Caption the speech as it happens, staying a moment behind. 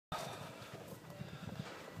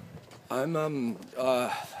I'm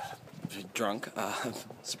drunk.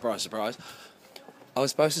 Surprise, surprise. I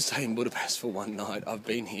was supposed to stay in Budapest for one night. I've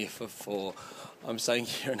been here for 4. I'm staying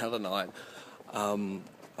here another night.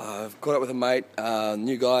 I've caught up with a mate,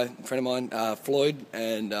 new guy, friend of mine, Floyd,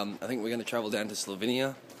 and I think we're going to travel down to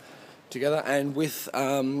Slovenia together, and with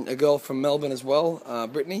a girl from Melbourne as well,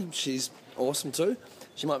 Brittany. She's awesome too.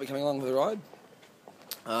 She might be coming along for the ride.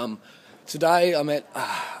 Today I met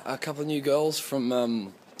a couple of new girls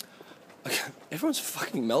from... everyone's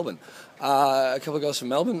fucking Melbourne. A couple of girls from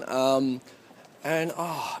Melbourne. And,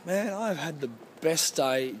 oh, man, I've had the best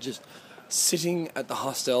day just sitting at the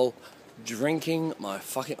hostel, drinking my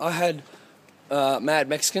fucking... I had Mad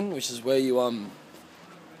Mexican, which is where you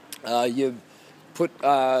put...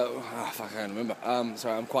 I can't remember.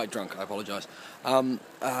 Sorry, I'm quite drunk. I apologise.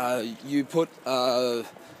 You put...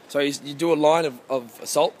 So you do a line of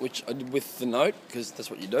salt, which I did with the note, because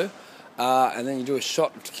that's what you do. And then you do a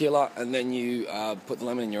shot of tequila, and then you put the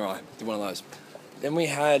lemon in your eye. Do one of those. Then we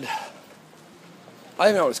had... I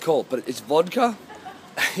don't even know what it's called, but it's vodka.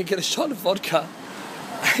 You get a shot of vodka,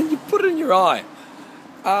 and you put it in your eye.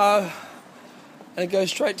 And it goes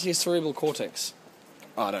straight to your cerebral cortex.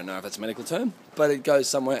 I don't know if that's a medical term, but it goes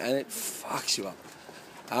somewhere, and it fucks you up.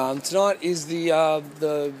 Tonight is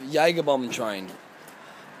the Jager bomb train.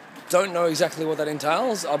 Don't know exactly what that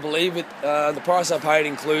entails. I believe it. The price I paid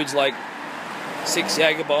includes like 6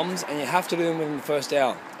 Jager bombs, and you have to do them within the first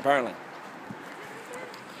hour, apparently.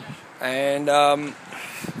 And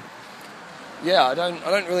yeah, I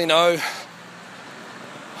don't really know.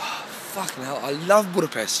 Fucking hell, I love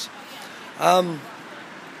Budapest. I'm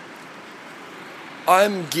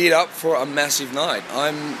geared up for a massive night.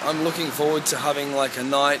 I'm looking forward to having like a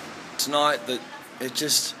night tonight that it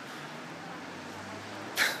just...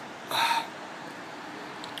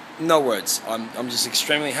 No words. I'm just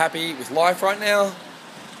extremely happy with life right now,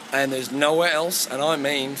 and there's nowhere else, and I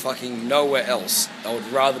mean fucking nowhere else I would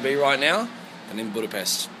rather be right now than in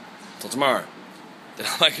Budapest. Till tomorrow. Then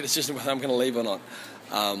I'll make a decision whether I'm going to leave or not.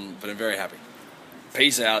 But I'm very happy.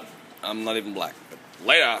 Peace out. I'm not even black. But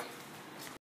later.